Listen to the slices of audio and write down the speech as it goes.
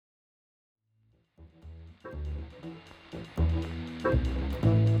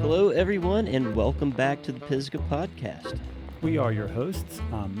Hello, everyone, and welcome back to the Pisgah Podcast. We are your hosts.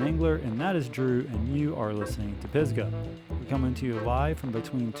 I'm Mangler, and that is Drew, and you are listening to Pisgah. We're coming to you live from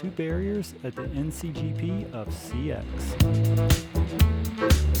between two barriers at the NCGP of CX.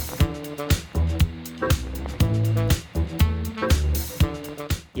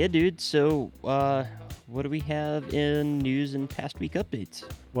 Yeah, dude, so what do we have in news and past week updates?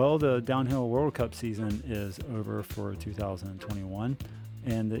 Well, the Downhill World Cup season is over for 2021,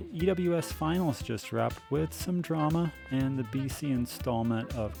 and the EWS finals just wrapped with some drama, and the BC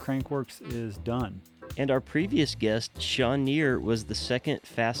installment of Crankworx is done. And our previous guest, Sean Neer, was the second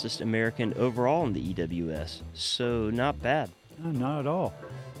fastest American overall in the EWS, so not bad. No, not at all.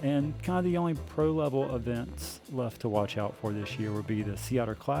 And kind of the only pro-level events left to watch out for this year would be the Sea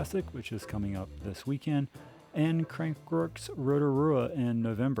Otter Classic, which is coming up this weekend, and Crankworx Rotorua in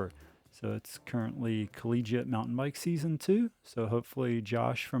November. So it's currently collegiate mountain bike season 2, so hopefully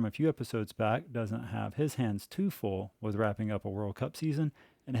Josh from a few episodes back doesn't have his hands too full with wrapping up a World Cup season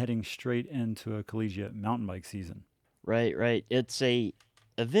and heading straight into a collegiate mountain bike season. Right. It's a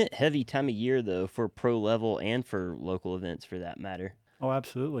event-heavy time of year, though, for pro level and for local events, for that matter. Oh,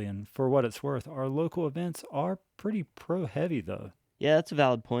 absolutely. And for what it's worth, our local events are pretty pro-heavy, though. Yeah, that's a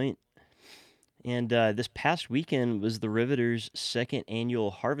valid point. And this past weekend was the Riveters' second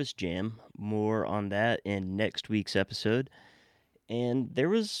annual Harvest Jam. More on that in next week's episode. And there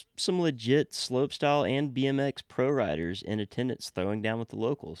was some legit slopestyle and BMX pro riders in attendance throwing down with the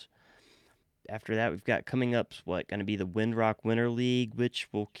locals. After that, we've got coming up, going to be the Windrock Winter League, which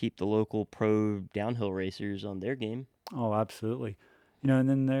will keep the local pro downhill racers on their game. Oh, absolutely. And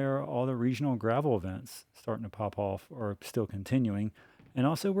then there are all the regional gravel events starting to pop off or still continuing. And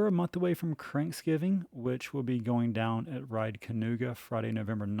also, we're a month away from Cranksgiving, which will be going down at Ride Canuga Friday,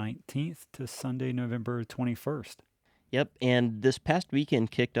 November 19th to Sunday, November 21st. Yep, and this past weekend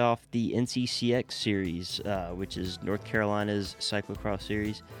kicked off the NCCX series, which is North Carolina's cyclocross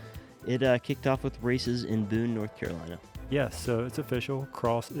series. It kicked off with races in Boone, North Carolina. Yes, so it's official.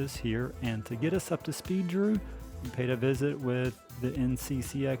 Cross is here. And to get us up to speed, Drew, we paid a visit with the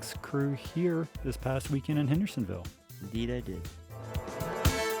NCCX crew here this past weekend in Hendersonville. Indeed, I did.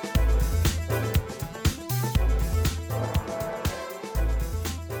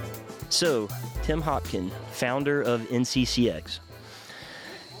 So, Tim Hopkin, founder of NCCX.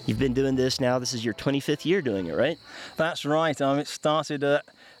 You've been doing this now. This is your 25th year doing it, right? That's right. It started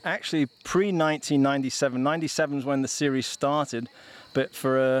actually pre-1997. 97 is when the series started, but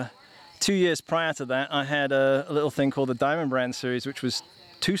for 2 years prior to that, I had a little thing called the Diamond Brand Series, which was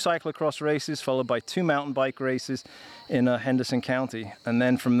 2 cyclocross races followed by 2 mountain bike races in Henderson County. And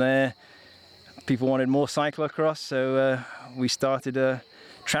then from there, people wanted more cyclocross, so we started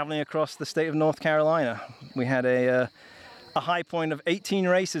traveling across the state of North Carolina. We had a high point of 18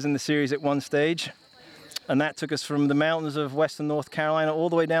 races in the series at one stage, and that took us from the mountains of western North Carolina all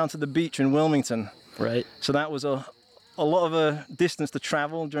the way down to the beach in Wilmington. Right. So that was a lot of a distance to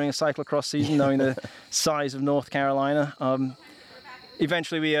travel during a cyclocross season, knowing the size of North Carolina.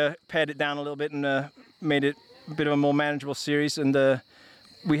 Eventually we pared it down a little bit and made it a bit of a more manageable series, and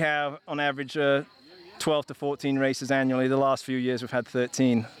we have on average 12 to 14 races annually. The last few years we've had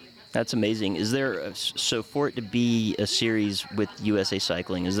 13. That's amazing. Is there, so for it to be a series with USA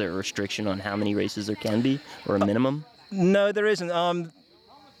Cycling, is there a restriction on how many races there can be, or a minimum? No, there isn't.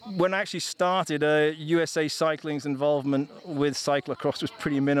 When I actually started, USA Cycling's involvement with cyclocross was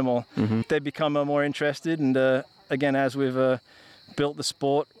pretty minimal. Mm-hmm. They've become more interested, and again, as we've built the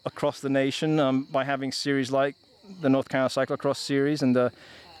sport across the nation by having series like the North Carolina Cyclocross Series, and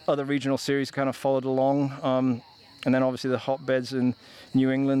other regional series kind of followed along. And then obviously the hotbeds in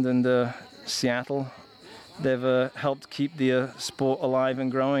New England and Seattle, they've helped keep the sport alive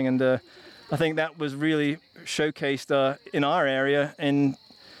and growing. And I think that was really showcased in our area in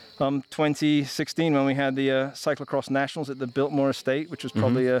 2016 when we had the Cyclocross Nationals at the Biltmore Estate, which was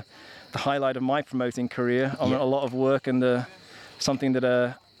probably the highlight of my promoting career. A lot of work and something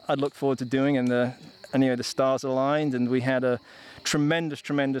that I'd look forward to doing. And the stars aligned, and we had a tremendous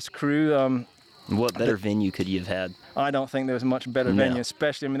crew. What better venue could you have had? I don't think there was a much better venue,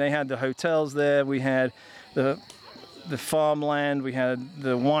 especially, they had the hotels there, we had the farmland, we had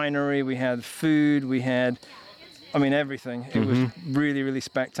the winery, we had food, we had, everything. It was really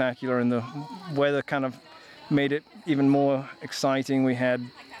spectacular, and the weather kind of made it even more exciting. We had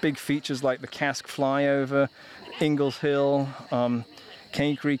big features like the Cask Flyover, Ingalls Hill,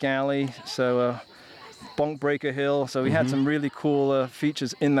 Cane Creek Alley, so Bonk Breaker Hill. So we had some really cool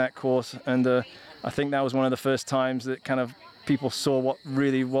features in that course, and I think that was one of the first times that kind of people saw what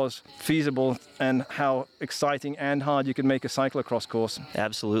really was feasible and how exciting and hard you could make a cyclocross course.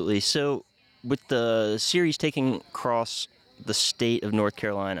 Absolutely. So, with the series taking across the state of North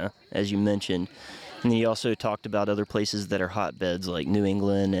Carolina, as you mentioned, and then you also talked about other places that are hotbeds like New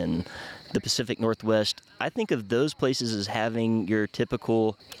England and the Pacific Northwest. I think of those places as having your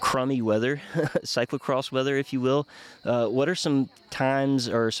typical crummy weather, cyclocross weather, if you will. What are some times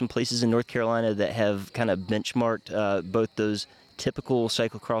or some places in North Carolina that have kind of benchmarked both those typical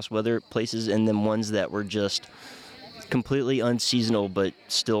cyclocross weather places and then ones that were just completely unseasonal but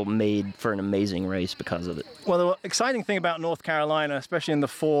still made for an amazing race because of it? Well, the exciting thing about North Carolina, especially in the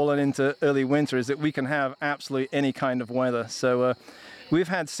fall and into early winter, is that we can have absolutely any kind of weather. So we've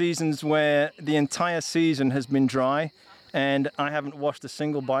had seasons where the entire season has been dry and I haven't washed a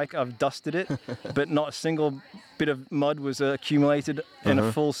single bike. I've dusted it, but not a single bit of mud was accumulated in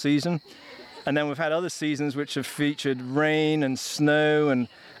a full season. And then we've had other seasons which have featured rain and snow and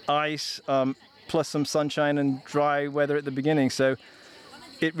ice, plus some sunshine and dry weather at the beginning. So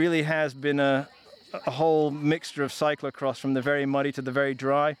it really has been a whole mixture of cyclocross, from the very muddy to the very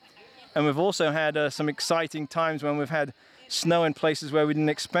dry. And we've also had some exciting times when we've had snow in places where we didn't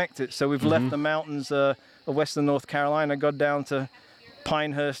expect it. So we've left the mountains of western North Carolina, got down to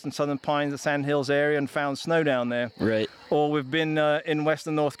Pinehurst and Southern Pines, the Sand Hills area, and found snow down there. Right. Or we've been in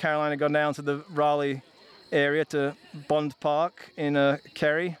western North Carolina, gone down to the Raleigh area to Bond Park in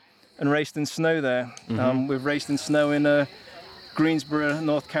Kerry, and raced in snow there. We've raced in snow in Greensboro,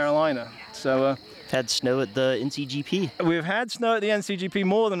 North Carolina. So Had snow at the NCGP. we've had snow at the NCGP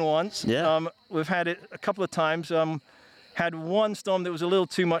more than once. Yeah. We've had it a couple of times. Had one storm that was a little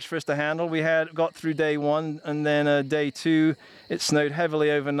too much for us to handle. We had got through day one, and then day two, it snowed heavily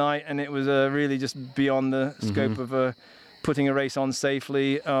overnight, and it was really just beyond the scope of putting a race on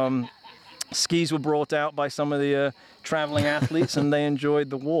safely. Skis were brought out by some of the traveling athletes, and they enjoyed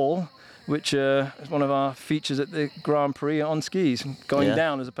the wall, which is one of our features at the Grand Prix, on skis, going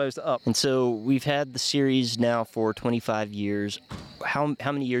down as opposed to up. And so we've had the series now for 25 years. How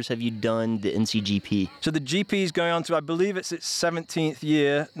many years have you done the NCGP? So the GP is going on to, I believe it's its 17th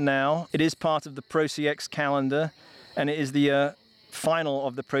year now. It is part of the Pro CX calendar, and it is the final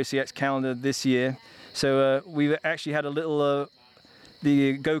of the Pro CX calendar this year. So we've actually had a little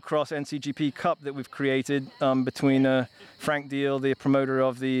the Go Cross NCGP Cup that we've created between Frank Deal, the promoter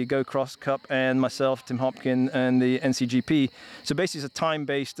of the Go Cross Cup, and myself, Tim Hopkin, and the NCGP. So basically it's a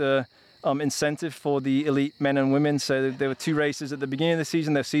time-based incentive for the elite men and women. So there were two races at the beginning of the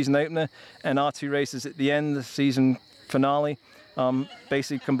season, their season opener, and our two races at the end, the season finale.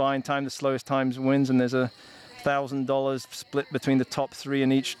 Basically combined time, the slowest times wins, and there's a $1,000 split between the top three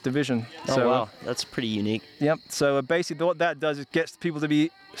in each division. Oh, So, wow. That's pretty unique. Yep. So basically what that does is gets people to be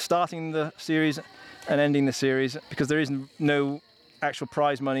starting the series and ending the series, because there is no actual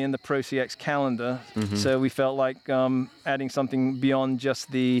prize money in the Pro CX calendar. So we felt like adding something beyond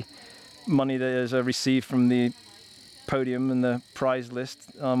just the money that is received from the podium and the prize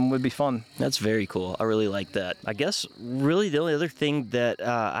list would be fun. That's very cool. I really like that. I guess really the only other thing that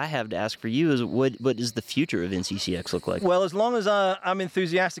I have to ask for you is what does the future of NCCX look like? Well, as long as I'm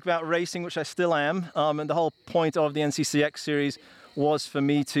enthusiastic about racing, which I still am, and the whole point of the NCCX series was for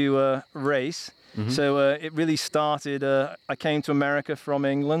me to race. So it really started, I came to America from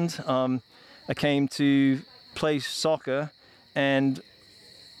England. I came to play soccer, and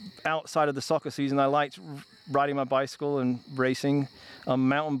outside of the soccer season, I liked riding my bicycle and racing.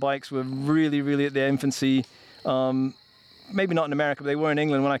 Mountain bikes were really at their infancy. Maybe not in America, but they were in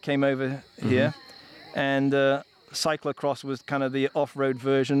England when I came over here. And cyclocross was kind of the off-road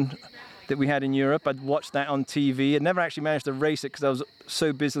version that we had in Europe. I'd watched that on TV. I'd never actually managed to race it because I was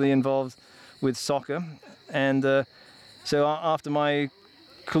so busily involved with soccer. And so after my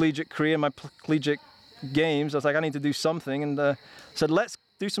collegiate career, my collegiate games, I was like, I need to do something, and said, let's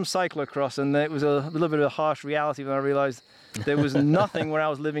do some cyclocross. And it was a little bit of a harsh reality when I realized there was nothing where I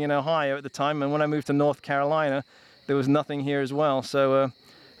was living in Ohio at the time, and when I moved to North Carolina, there was nothing here as well. So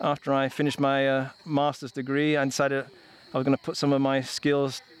after I finished my master's degree, I decided I was going to put some of my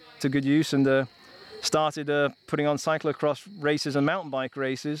skills to good use, and started putting on cyclocross races and mountain bike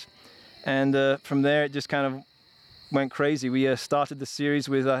races. And from there, it just kind of went crazy. We started the series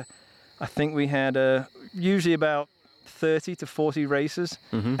with, I think we had usually about 30 to 40 races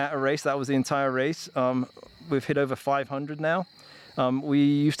at a race. That was the entire race. We've hit over 500 now. We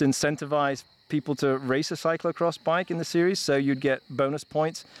used to incentivize people to race a cyclocross bike in the series, so you'd get bonus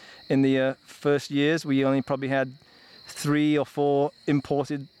points. In the first years, we only probably had 3 or 4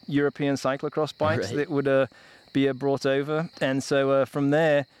 imported European cyclocross bikes that would be brought over. And so from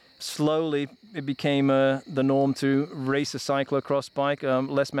there, slowly it became the norm to race a cyclocross bike,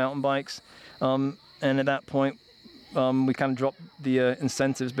 less mountain bikes. And at that point, we kind of dropped the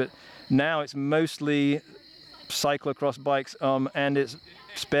incentives. But now it's mostly cyclocross bikes and it's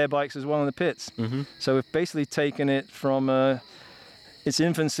spare bikes as well in the pits. So we've basically taken it from its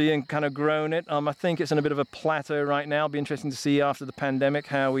infancy and kind of grown it. I think it's in a bit of a plateau right now. It'll be interesting to see after the pandemic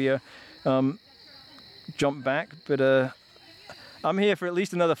how we jump back. But I'm here for at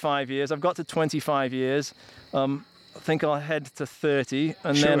least another 5 years. I've got to 25 years. I think I'll head to 30,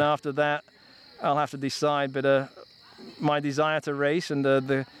 and Sure. then after that, I'll have to decide. But my desire to race and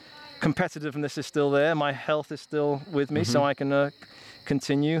the competitiveness is still there. My health is still with me, so I can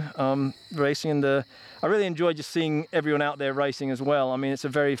continue racing. And I really enjoy just seeing everyone out there racing as well. I mean, it's a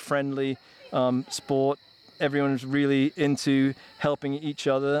very friendly sport. Everyone's really into helping each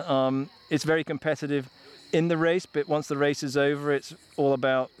other. It's very competitive in the race, but once the race is over, it's all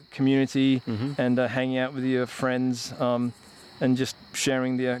about community and hanging out with your friends and just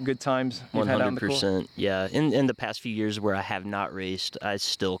sharing the good times you've had out on the course. 100%. Yeah. In the past few years where I have not raced, I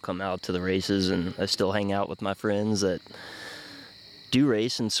still come out to the races and I still hang out with my friends that do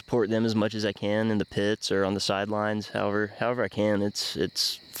race and support them as much as I can in the pits or on the sidelines. However I can.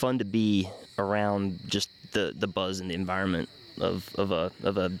 It's fun to be around just the buzz and the environment of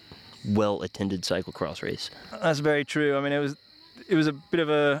a well-attended cyclocross race. That's very true. I mean, it was a bit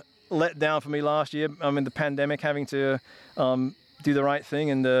of a letdown for me last year. I mean, the pandemic, having to do the right thing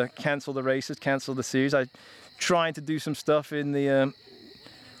and cancel the races, cancel the series. I tried to do some stuff in the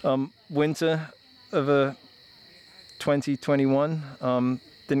winter of 2021.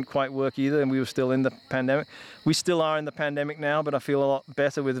 Didn't quite work either, and we were still in the pandemic. We still are in the pandemic now, but I feel a lot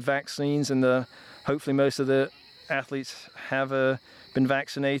better with vaccines, and hopefully most of the athletes have been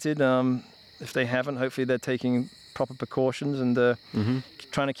vaccinated. If they haven't, hopefully they're taking proper precautions and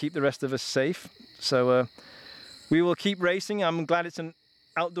trying to keep the rest of us safe. So we will keep racing. I'm glad it's an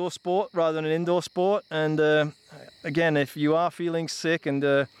outdoor sport rather than an indoor sport. And again, if you are feeling sick and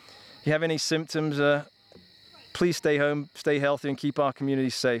you have any symptoms, please stay home, stay healthy, and keep our community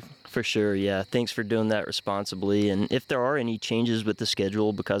safe. For sure, yeah. Thanks for doing that responsibly. And if there are any changes with the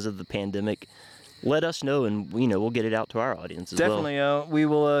schedule because of the pandemic, let us know, and we'll get it out to our audience as Definitely, well. we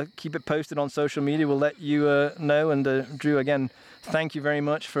will keep it posted on social media. We'll let you know. And Drew, again, thank you very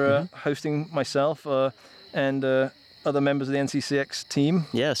much for hosting myself and other members of the NCCX team.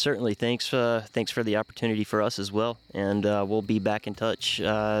 Yeah, certainly. Thanks for the opportunity for us as well. And we'll be back in touch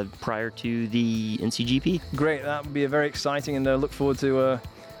prior to the NCGP. Great, that would be very exciting, and look forward to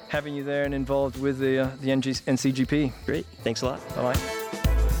having you there and involved with the NCGP. Great. Thanks a lot. Bye-bye.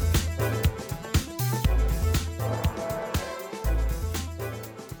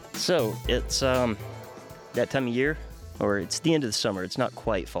 So it's that time of year, or it's the end of the summer. It's not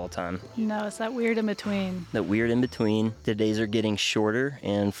quite fall time. No, it's that weird in between. That weird in between. The days are getting shorter,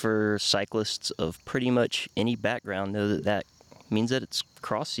 and for cyclists of pretty much any background, know that means that it's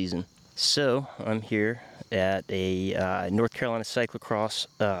cross season. So I'm here at a North Carolina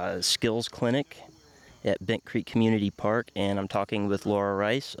Cyclocross skills clinic at Bent Creek Community Park, and I'm talking with Laura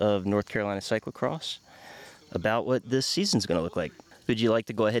Rice of North Carolina Cyclocross about what this season's going to look like. Would you like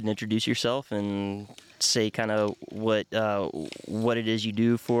to go ahead and introduce yourself and say kind of what it is you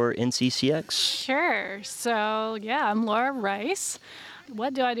do for NCCX? Sure. So, yeah, I'm Laura Rice.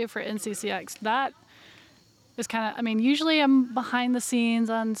 What do I do for NCCX? That is kind of, usually I'm behind the scenes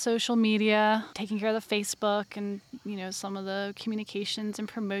on social media, taking care of the Facebook and, some of the communications and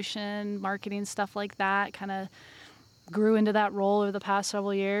promotion, marketing, stuff like that. Kind of grew into that role over the past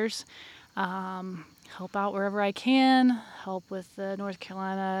several years. Help out wherever I can, help with the North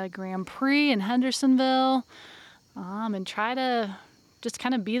Carolina Grand Prix in Hendersonville, and try to just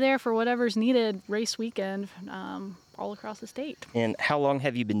kind of be there for whatever's needed race weekend all across the state. And how long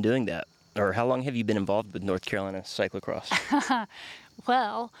have you been doing that? Or how long have you been involved with North Carolina Cyclocross?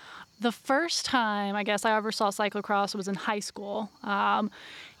 Well, the first time I guess I ever saw cyclocross was in high school.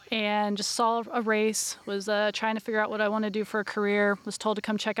 And just saw a race, was trying to figure out what I want to do for a career, was told to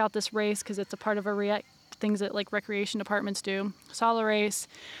come check out this race because it's a part of things that like recreation departments do. Saw the race.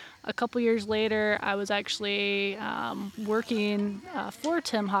 A couple years later, I was actually working for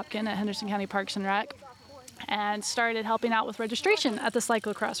Tim Hopkin at Henderson County Parks and Rec and started helping out with registration at the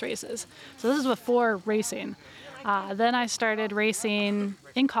cyclocross races. So this is before racing. Then I started racing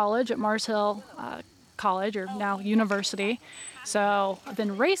in college at Mars Hill College, or now university. So I've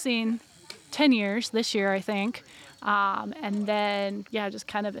been racing 10 years this year, I think. And then, just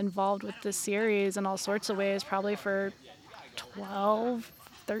kind of involved with this series in all sorts of ways, probably for 12,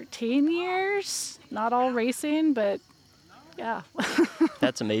 13 years. Not all racing, but Yeah.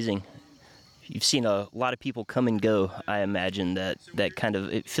 That's amazing. You've seen a lot of people come and go. I imagine that kind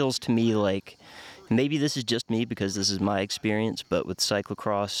of, it feels to me like, maybe this is just me because this is my experience, but with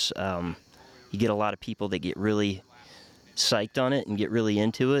cyclocross, you get a lot of people that get really psyched on it and get really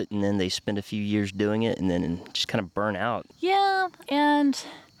into it, and then they spend a few years doing it and then just kind of burn out. Yeah, and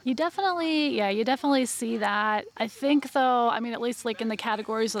you definitely see that. I think though, I mean, at least like in the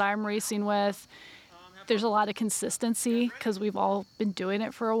categories that I'm racing with, there's a lot of consistency because we've all been doing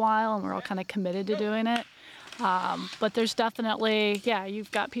it for a while and we're all kind of committed to doing it. But there's definitely,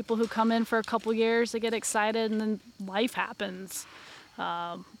 you've got people who come in for a couple years, they get excited, and then life happens.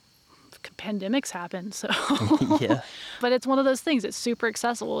 Pandemics happen, so. Yeah. But it's one of those things. It's super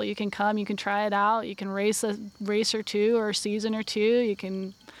accessible. You can come, you can try it out, you can race a race or two or a season or two. You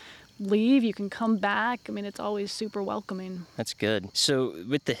can leave, you can come back. I mean, it's always super welcoming. That's good. So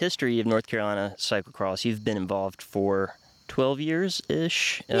with the history of North Carolina cyclocross, you've been involved for 12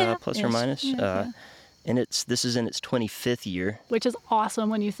 years-ish, plus or minus. Yeah. And this is in its 25th year. Which is awesome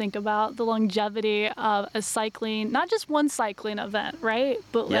when you think about the longevity of a cycling, not just one cycling event, right?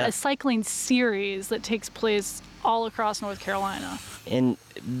 But a cycling series that takes place all across North Carolina. And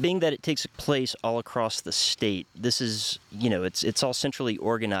being that it takes place all across the state, this is, it's all centrally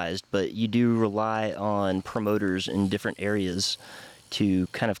organized, but you do rely on promoters in different areas to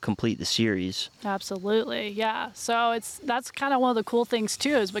kind of complete the series. Absolutely, yeah. So that's kind of one of the cool things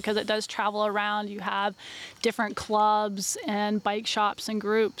too, is because it does travel around. You have different clubs and bike shops and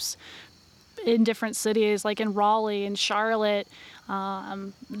groups in different cities, like in Raleigh and Charlotte,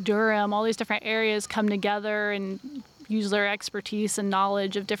 Durham. All these different areas come together and use their expertise and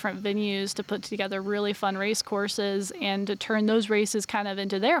knowledge of different venues to put together really fun race courses and to turn those races kind of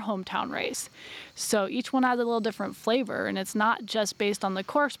into their hometown race. So each one has a little different flavor, and it's not just based on the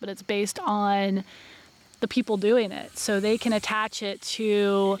course, but it's based on the people doing it. So they can attach it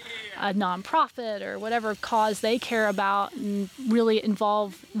to a nonprofit or whatever cause they care about and really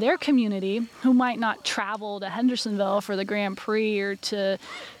involve their community who might not travel to Hendersonville for the Grand Prix or to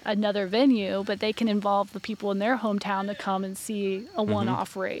another venue, but they can involve the people in their hometown to come and see a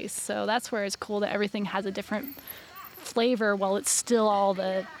one-off race. So that's where it's cool that everything has a different flavor while it's still all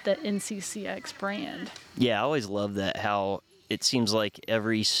the NCCX brand. Yeah, I always love that, how it seems like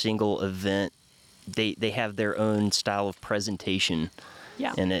every single event they have their own style of presentation,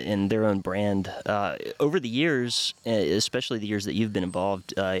 and their own brand. Over the years, especially the years that you've been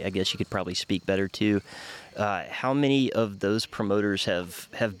involved, I guess you could probably speak better to how many of those promoters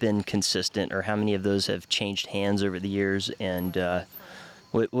have been consistent, or how many of those have changed hands over the years, and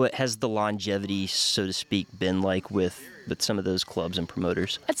what has the longevity, so to speak, been like with some of those clubs and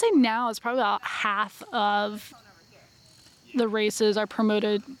promoters? I'd say now it's probably about half of the races are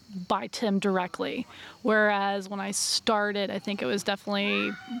promoted by Tim directly, whereas when I started, I think it was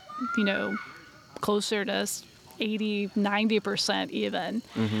definitely, closer to 80, 90% even.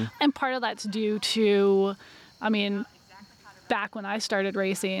 And part of that's due to, back when I started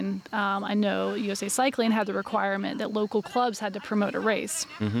racing, I know USA Cycling had the requirement that local clubs had to promote a race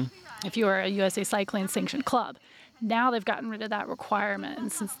if you were a USA Cycling sanctioned club. Now they've gotten rid of that requirement,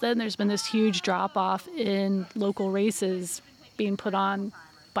 and since then there's been this huge drop-off in local races being put on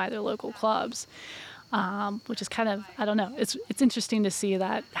by their local clubs, which is kind of, I don't know, it's interesting to see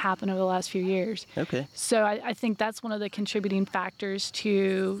that happen over the last few years. Okay. So I think that's one of the contributing factors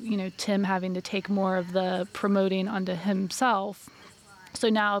to, Tim having to take more of the promoting onto himself. So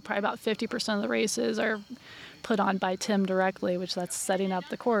now probably about 50% of the races are put on by Tim directly, which that's setting up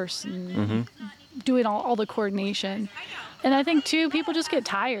the course and doing all the coordination. And I think too, people just get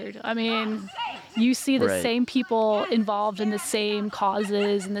tired. You see the same people involved in the same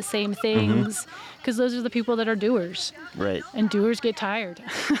causes and the same things, because those are the people that are doers. Right. And doers get tired.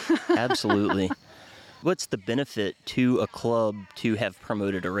 Absolutely. What's the benefit to a club to have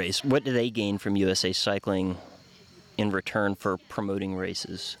promoted a race? What do they gain from USA Cycling in return for promoting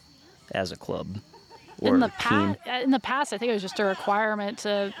races as a club or team? In the past, I think it was just a requirement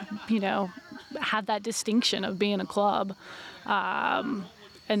to, have that distinction of being a club.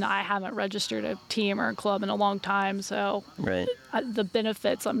 And I haven't registered a team or a club in a long time, so the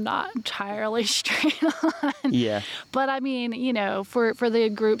benefits I'm not entirely straight on. Yeah. But for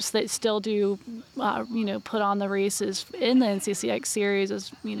the groups that still do, put on the races in the NCCX series,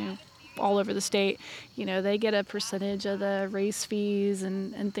 as all over the state, they get a percentage of the race fees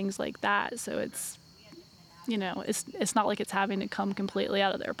and things like that. So it's, it's not like it's having to come completely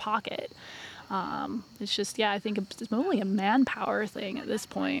out of their pocket. It's just, I think it's mostly a manpower thing at this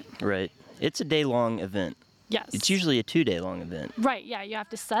point. Right. It's a day-long event. Yes. It's usually a 2-day long event. Right, yeah, you have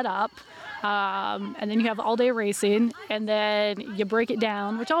to set up, and then you have all day racing, and then you break it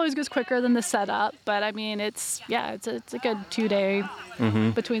down, which always goes quicker than the setup. But I mean, it's a good 2-day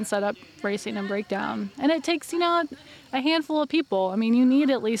between setup, racing, and breakdown. And it takes, a handful of people. I mean, you need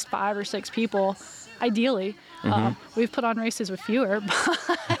at least 5 or 6 people, ideally. We've put on races with fewer,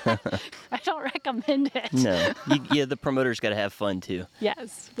 but I don't recommend it. No, the promoter's got to have fun too.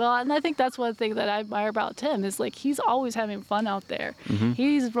 Yes. Well, and I think that's one thing that I admire about Tim is like he's always having fun out there.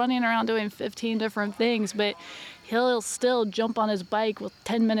 He's running around doing 15 different things, but he'll still jump on his bike with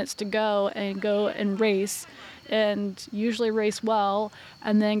 10 minutes to go and race, and usually race well,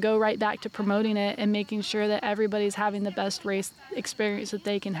 and then go right back to promoting it and making sure that everybody's having the best race experience that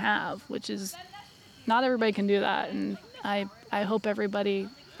they can have, which is not everybody can do that. And I hope everybody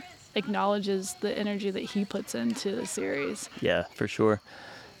acknowledges the energy that he puts into the series. Yeah, for sure.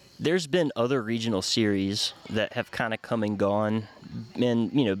 There's been other regional series that have kind of come and gone,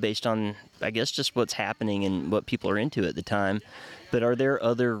 and based on, I guess, just what's happening and what people are into at the time. But are there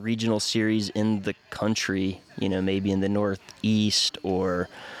other regional series in the country, maybe in the Northeast or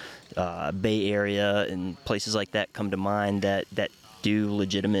Bay Area and places like that come to mind that do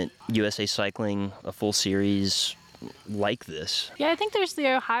legitimate USA Cycling a full series like this? Yeah, I think there's the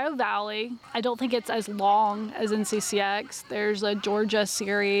Ohio Valley. I don't think it's as long as NCCX. There's a Georgia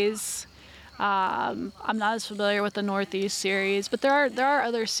series. I'm not as familiar with the Northeast series, but there are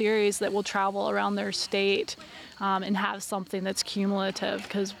other series that will travel around their state and have something that's cumulative.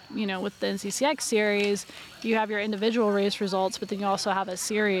 Because with the NCCX series, you have your individual race results, but then you also have a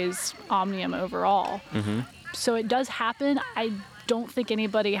series omnium overall. So it does happen. I don't think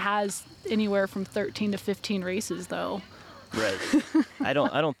anybody has anywhere from 13 to 15 races, though. Right. I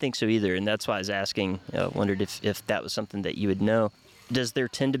don't think so either, and that's why I was asking. Wondered if that was something that you would know. Does there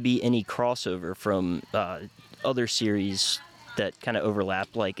tend to be any crossover from other series that kind of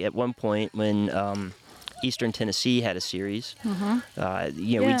overlap? Like at one point when Eastern Tennessee had a series,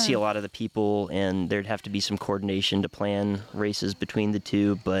 we'd see a lot of the people, and there'd have to be some coordination to plan races between the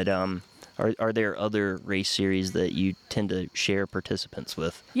two. But are there other race series that you tend to share participants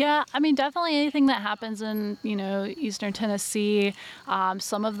with? Yeah, I mean, definitely anything that happens in, Eastern Tennessee.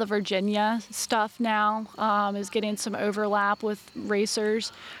 Some of the Virginia stuff now is getting some overlap with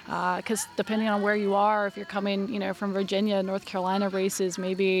racers because depending on where you are, if you're coming, from Virginia, North Carolina races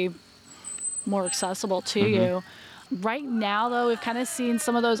may be more accessible to you. Right now, though, we've kind of seen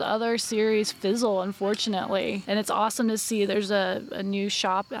some of those other series fizzle, unfortunately. And it's awesome to see there's a new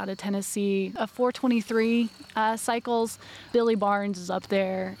shop out of Tennessee, a 423 cycles. Billy Barnes is up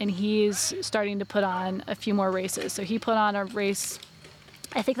there, and he's starting to put on a few more races. So he put on a race.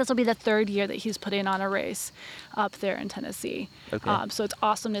 I think this will be the 3rd year that he's putting on a race up there in Tennessee. Okay. So it's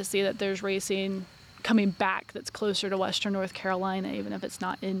awesome to see that there's racing coming back that's closer to Western North Carolina, even if it's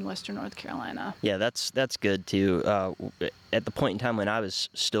not in Western North Carolina. Yeah, that's good too. At the point in time when I was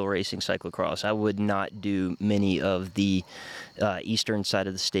still racing cyclocross, I would not do many of the eastern side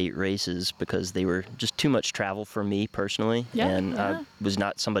of the state races because they were just too much travel for me personally, and I was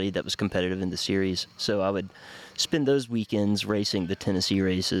not somebody that was competitive in the series. So I would spend those weekends racing the Tennessee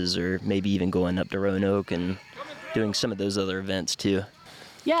races, or maybe even going up to Roanoke and doing some of those other events too.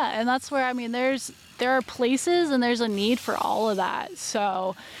 Yeah, and that's where, there are places and there's a need for all of that.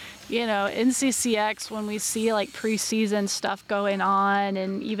 So, NCCX, when we see like preseason stuff going on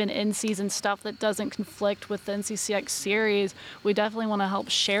and even in-season stuff that doesn't conflict with the NCCX series, we definitely want to help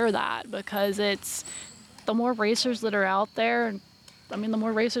share that because it's the more racers that are out there, the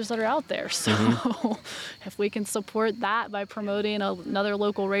more racers that are out there. So if we can support that by promoting another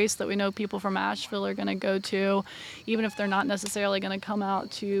local race that we know people from Asheville are going to go to, even if they're not necessarily going to come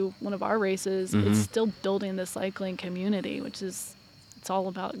out to one of our races, it's still building the cycling community, it's all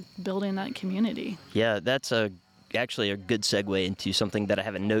about building that community. Yeah, that's actually a good segue into something that I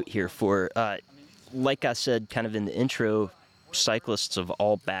have a note here for. Like I said, kind of in the intro, cyclists of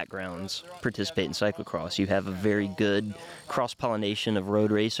all backgrounds participate in cyclocross. You have a very good cross-pollination of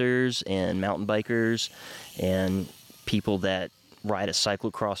road racers and mountain bikers and people that ride a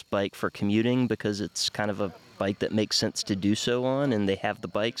cyclocross bike for commuting because it's kind of a bike that makes sense to do so on, and they have the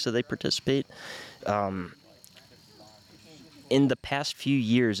bike, so they participate. In the past few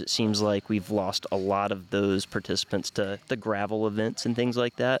years, it seems like we've lost a lot of those participants to the gravel events and things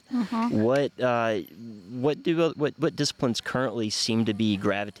like that. What disciplines currently seem to be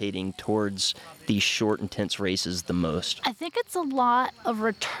gravitating towards these short, intense races the most? I think it's a lot of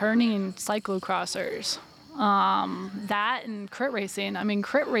returning cyclocrossers. That and crit racing. I mean,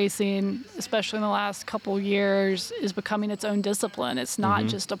 crit racing, especially in the last couple years, is becoming its own discipline. It's not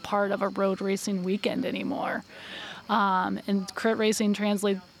just a part of a road racing weekend anymore. And crit racing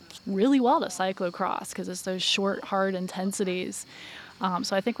translates really well to cyclocross because it's those short, hard intensities.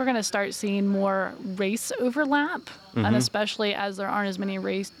 So I think we're going to start seeing more race overlap, and especially as there aren't as many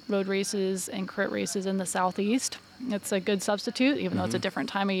road races and crit races in the Southeast. It's a good substitute, even though it's a different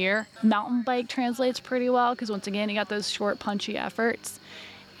time of year. Mountain bike translates pretty well because, once again, you got those short, punchy efforts.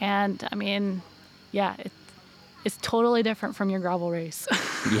 And, I mean, yeah, it's totally different from your gravel race.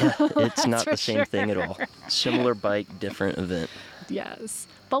 Yeah, it's not for the same sure. thing at all. Similar bike, different event. Yes.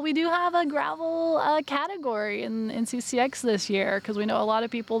 But we do have a gravel category in NCCX this year because we know a lot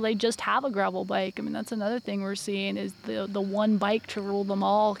of people, they just have a gravel bike. I mean, that's another thing we're seeing is the one bike to rule them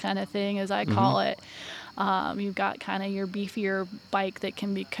all kind of thing, as I call it. You've got kind of your beefier bike that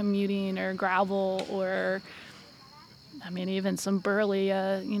can be commuting or gravel or, I mean, even some burly,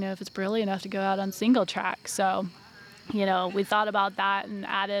 if it's burly enough to go out on single track. So, we thought about that and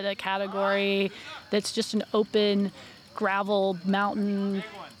added a category that's just an open gravel mountain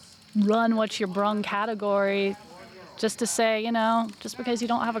run what's your brung category, just to say, just because you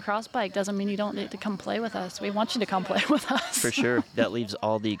don't have a cross bike doesn't mean you don't need to come play with us. We want you to come play with us. For sure. That leaves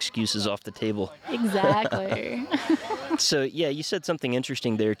all the excuses off the table. Exactly. So, yeah, you said something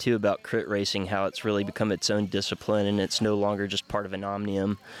interesting there, too, about crit racing, how it's really become its own discipline and it's no longer just part of an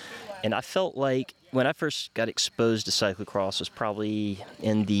omnium. And I felt like when I first got exposed to cyclocross was probably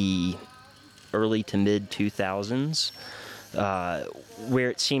in the early to mid 2000s.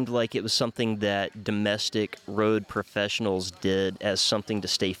 Where it seemed like it was something that domestic road professionals did as something to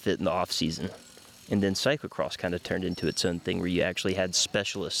stay fit in the off season. And then cyclocross kind of turned into its own thing where you actually had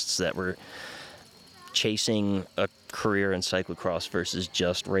specialists that were chasing a career in cyclocross versus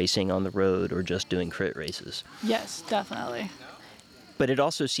just racing on the road or just doing crit races. Yes, definitely. But it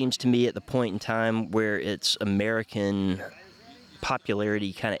also seems to me at the point in time where its American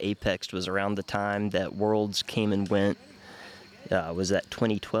popularity kind of apexed was around the time that Worlds came and went. Was that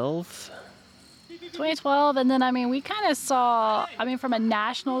 2012? 2012, and then, we kind of saw, from a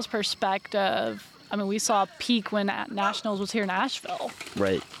Nationals perspective, we saw a peak when Nationals was here in Nashville.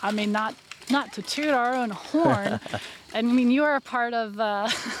 Right. Not to toot our own horn. You were a part of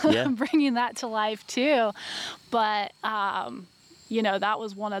bringing that to life too. But, that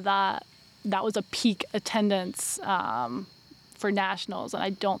was that was a peak attendance for Nationals, and I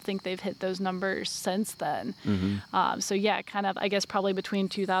don't think they've hit those numbers since then. I guess probably between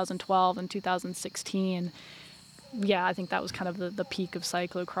 2012 and 2016, I think that was kind of the peak of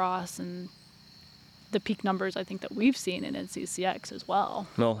cyclocross and the peak numbers I think that we've seen in NCCX as well.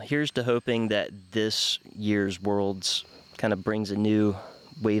 Well, here's to hoping that this year's Worlds kind of brings a new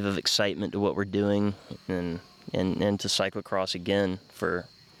wave of excitement to what we're doing and to cyclocross again for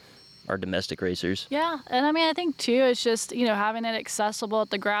our domestic racers. Yeah, and I think too, it's just, having it accessible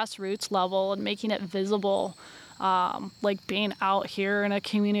at the grassroots level and making it visible, like being out here in a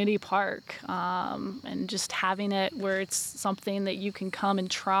community park, and just having it where it's something that you can come and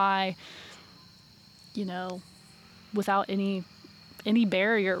try, without any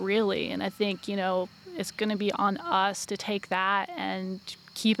barrier really. And I think, it's going to be on us to take that and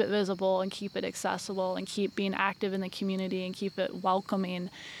keep it visible and keep it accessible and keep being active in the community and keep it welcoming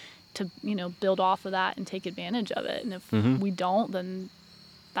to, build off of that and take advantage of it. And if we don't, then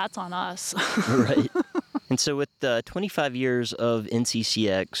that's on us. Right. And so with 25 years of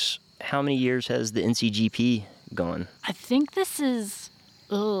NCCX, how many years has the NCGP gone? I think this is,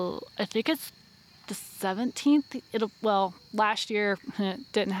 I think it's the 17th. Last year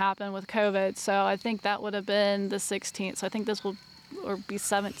it didn't happen with COVID, so I think that would have been the 16th. So I think this will be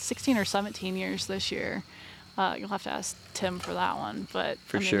 16 or 17 years this year. You'll have to ask Tim for that one, but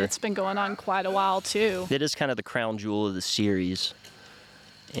sure. It's been going on quite a while too. It is kind of the crown jewel of the series,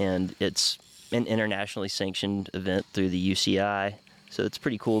 and it's an internationally sanctioned event through the UCI. So it's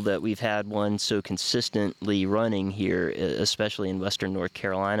pretty cool that we've had one so consistently running here, especially in Western North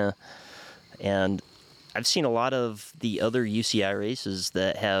Carolina. And I've seen a lot of the other UCI races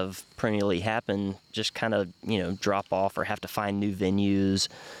that have perennially happened just kind of, drop off or have to find new venues,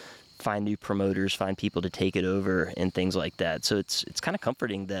 find new promoters, find people to take it over and things like that. So it's kind of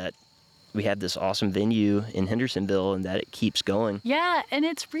comforting that we have this awesome venue in Hendersonville and that it keeps going. Yeah, and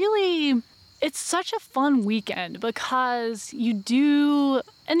it's such a fun weekend because you do,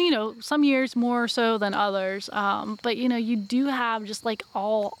 and some years more so than others, but you do have just like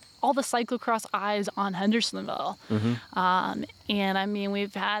all all the cyclocross eyes on Hendersonville. And I mean,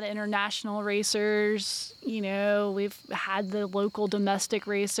 we've had international racers, we've had the local domestic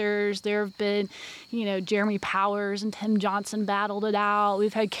racers. There have been, Jeremy Powers and Tim Johnson battled it out.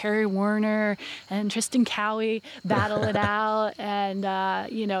 We've had Kerry Warner and Tristan Cowie battle it out. And,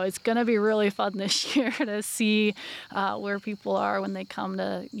 it's going to be really fun this year to see where people are when they come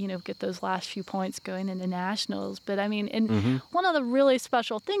to, get those last few points going into nationals. But I mean, and one of the really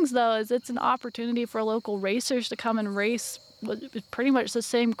special things, though, is it's an opportunity for local racers to come and race with pretty much the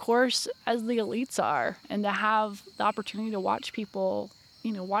same course as the elites are, and to have the opportunity to watch people,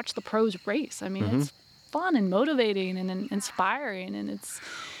 watch the pros race. I mean, it's fun and motivating and inspiring, and it's,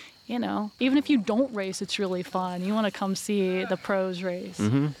 even if you don't race, it's really fun. You want to come see the pros race.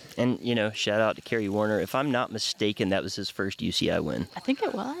 And, shout out to Kerry Warner. If I'm not mistaken, that was his first UCI win. I think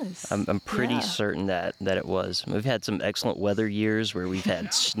it was. I'm pretty certain that it was. We've had some excellent weather years where we've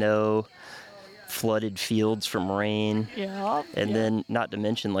had snow, flooded fields from rain. And then, not to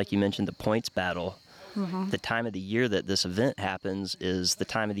mention, like you mentioned, the points battle. The time of the year that this event happens is the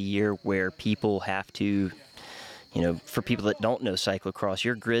time of the year where people have to, for people that don't know cyclocross,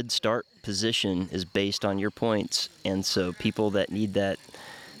 your grid start position is based on your points. And so people that need that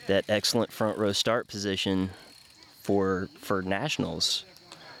excellent front row start position for nationals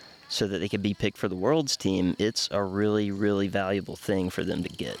so that they can be picked for the world's team, it's a really, really valuable thing for them to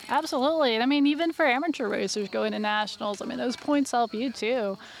get. Absolutely. And I mean, even for amateur racers going to nationals, I mean, those points help you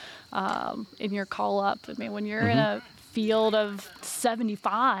too in your call up. I mean, when you're in a field of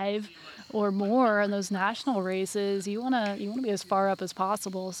 75 or more in those national races, you want to be as far up as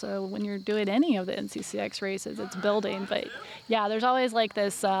possible. So when you're doing any of the NCCX races, it's building. But yeah, there's always like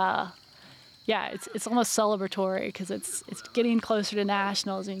this, it's almost celebratory because it's getting closer to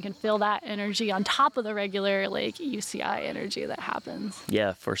nationals, and you can feel that energy on top of the regular like UCI energy that happens.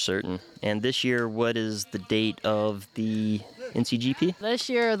 Yeah, for certain. And this year, what is the date of the NCGP? This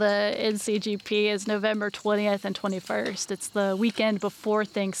year, the NCGP is November 20th and 21st. It's the weekend before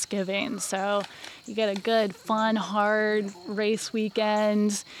Thanksgiving. So you get a good, fun, hard race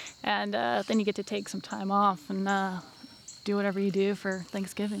weekend, and then you get to take some time off and do whatever you do for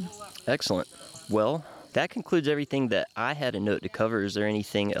Thanksgiving. Excellent. Well, that concludes everything that I had a note to cover. Is there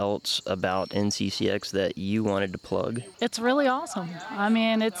anything else about NCCX that you wanted to plug? It's really awesome. I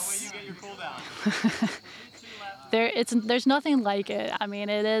mean, it's there's nothing like it. I mean,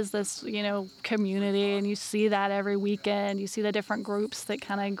 it is this, community, and you see that every weekend. You see the different groups that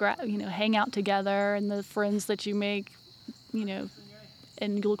kind of, hang out together, and the friends that you make, and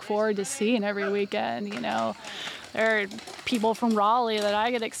you look forward to seeing every weekend, There are people from Raleigh that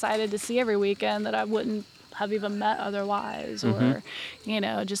I get excited to see every weekend that I wouldn't have even met otherwise, or,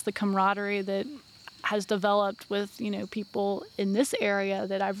 just the camaraderie that has developed with, people in this area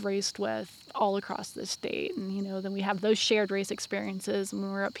that I've raced with all across the state. And, then we have those shared race experiences when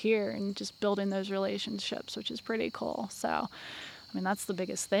we're up here and just building those relationships, which is pretty cool. So, I mean, that's the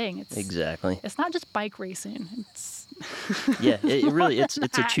biggest thing. Exactly. It's not just bike racing. It's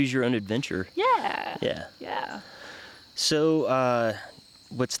it's a choose your own adventure. Yeah. So,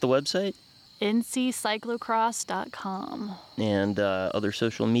 what's the website? nccyclocross.com. And other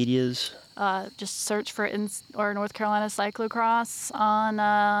social medias? Just search for North Carolina Cyclocross on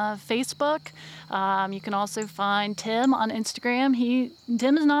Facebook. You can also find Tim on Instagram.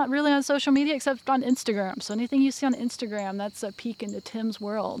 Tim is not really on social media except on Instagram. So anything you see on Instagram, that's a peek into Tim's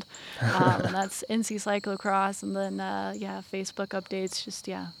world. And that's NC Cyclocross. And then, Facebook updates. Just,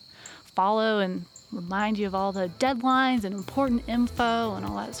 follow and remind you of all the deadlines and important info and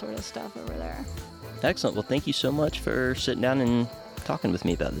all that sort of stuff over there. Excellent. Well, thank you so much for sitting down and talking with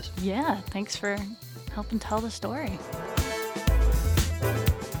me about this. Yeah, thanks for helping tell the story.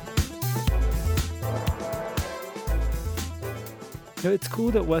 It's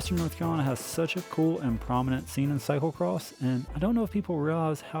cool that Western North Carolina has such a cool and prominent scene in cyclocross, and I don't know if people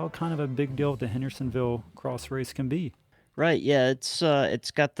realize how kind of a big deal the Hendersonville cross race can be. Right, yeah, it's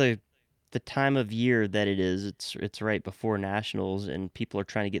got the time of year that it is. It's right before nationals, and people are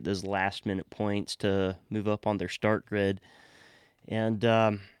trying to get those last minute points to move up on their start grid. And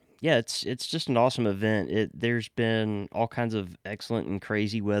it's just an awesome event. There's been all kinds of excellent and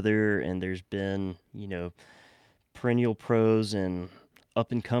crazy weather, and there's been, perennial pros and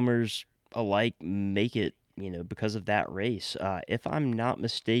up and comers alike make it, because of that race. If I'm not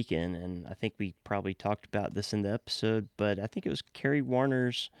mistaken, and I think we probably talked about this in the episode, but I think it was Kerry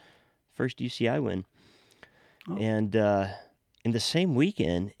Warner's first UCI win. Oh. And in the same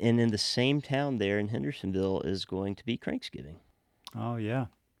weekend and in the same town there in Hendersonville is going to be Cranksgiving. Oh, yeah,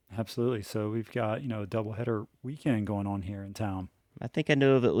 absolutely. So we've got, a doubleheader weekend going on here in town. I think I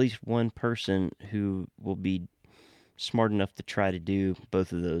know of at least one person who will be smart enough to try to do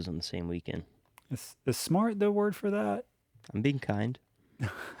both of those on the same weekend. Is smart the word for that? I'm being kind.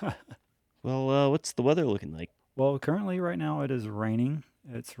 Well, what's the weather looking like? Well, currently right now it is raining.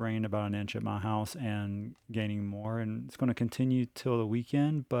 It's rained about an inch at my house and gaining more, and it's going to continue till the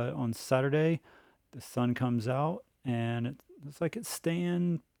weekend. But on Saturday, the sun comes out and it looks like it's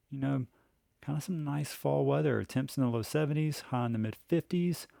staying, kind of some nice fall weather. Temps in the low 70s, high in the mid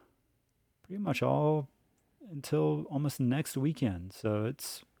 50s, pretty much all until almost next weekend. So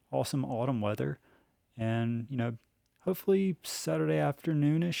it's awesome autumn weather. And, hopefully Saturday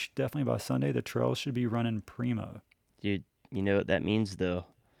afternoonish, definitely by Sunday, the trails should be running primo. Dude, you know what that means, though?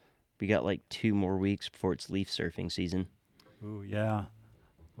 We got like 2 more weeks before it's leaf surfing season. Ooh, yeah.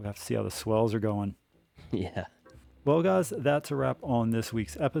 We'll have to see how the swells are going. Yeah. Well, guys, that's a wrap on this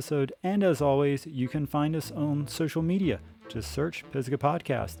week's episode. And as always, you can find us on social media. Just search Pisgah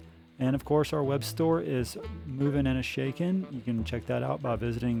Podcast. And of course, our web store is moving and a shaking. You can check that out by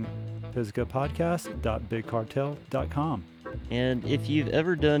visiting pisgahpodcast.bigcartel.com. And if you've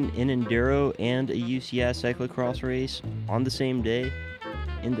ever done an enduro and a UCI cyclocross race on the same day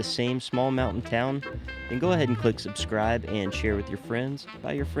in the same small mountain town, then go ahead and click subscribe and share with your friends.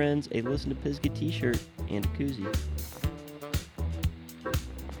 Buy your friends a Listen to Pisgah t-shirt and a koozie. I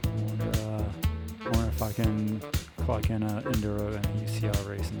wonder if I can clock in an enduro and a UCI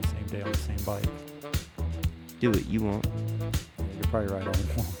race in the same day on the same bike. Do it, you won't. Yeah, you're probably right on.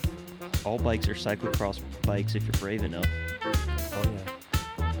 All bikes are cyclocross bikes if you're brave enough.